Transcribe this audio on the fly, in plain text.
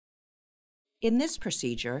In this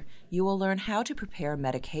procedure, you will learn how to prepare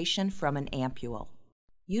medication from an ampule.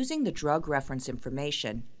 Using the drug reference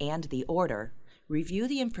information and the order, review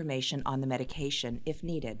the information on the medication if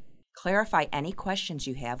needed. Clarify any questions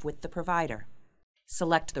you have with the provider.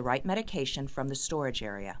 Select the right medication from the storage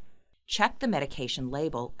area. Check the medication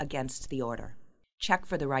label against the order. Check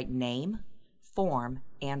for the right name, form,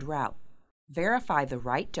 and route. Verify the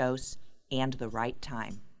right dose and the right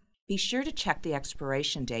time. Be sure to check the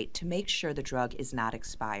expiration date to make sure the drug is not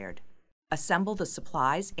expired. Assemble the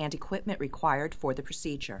supplies and equipment required for the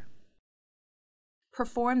procedure.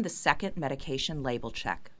 Perform the second medication label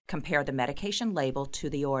check. Compare the medication label to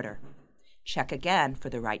the order. Check again for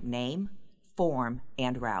the right name, form,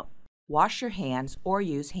 and route. Wash your hands or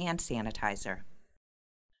use hand sanitizer.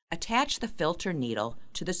 Attach the filter needle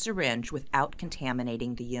to the syringe without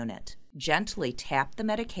contaminating the unit. Gently tap the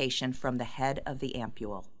medication from the head of the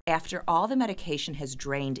ampule. After all the medication has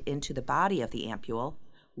drained into the body of the ampule,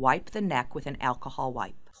 wipe the neck with an alcohol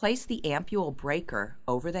wipe. Place the ampule breaker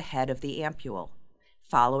over the head of the ampule,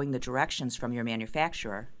 following the directions from your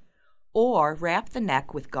manufacturer, or wrap the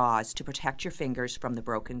neck with gauze to protect your fingers from the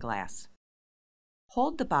broken glass.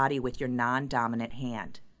 Hold the body with your non-dominant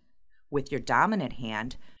hand. With your dominant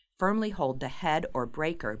hand, firmly hold the head or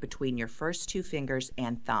breaker between your first two fingers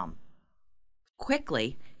and thumb.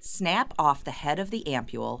 Quickly snap off the head of the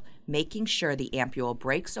ampule, making sure the ampule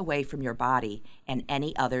breaks away from your body and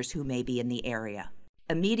any others who may be in the area.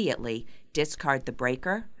 Immediately discard the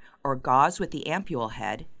breaker or gauze with the ampule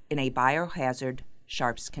head in a biohazard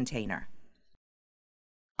sharps container.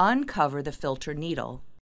 Uncover the filter needle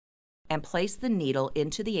and place the needle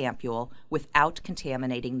into the ampule without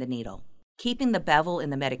contaminating the needle. Keeping the bevel in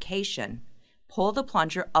the medication, pull the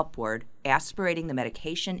plunger upward, aspirating the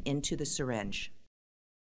medication into the syringe.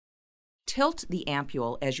 Tilt the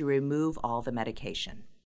ampule as you remove all the medication.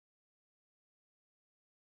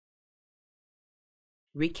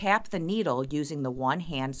 Recap the needle using the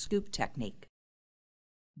one-hand scoop technique.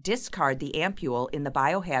 Discard the ampule in the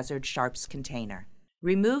biohazard sharps container.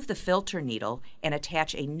 Remove the filter needle and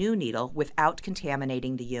attach a new needle without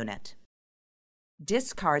contaminating the unit.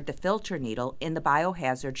 Discard the filter needle in the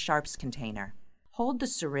biohazard sharps container. Hold the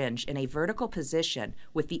syringe in a vertical position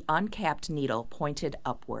with the uncapped needle pointed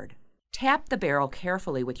upward. Tap the barrel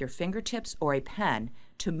carefully with your fingertips or a pen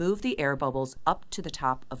to move the air bubbles up to the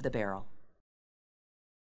top of the barrel.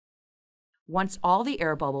 Once all the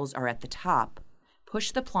air bubbles are at the top,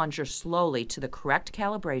 push the plunger slowly to the correct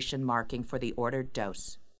calibration marking for the ordered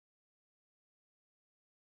dose.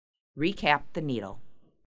 Recap the needle.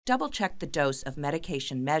 Double-check the dose of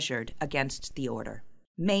medication measured against the order.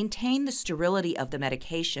 Maintain the sterility of the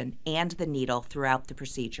medication and the needle throughout the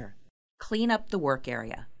procedure. Clean up the work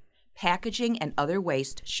area. Packaging and other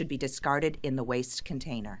waste should be discarded in the waste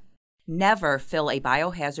container. Never fill a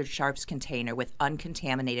biohazard sharps container with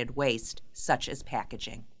uncontaminated waste, such as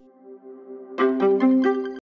packaging.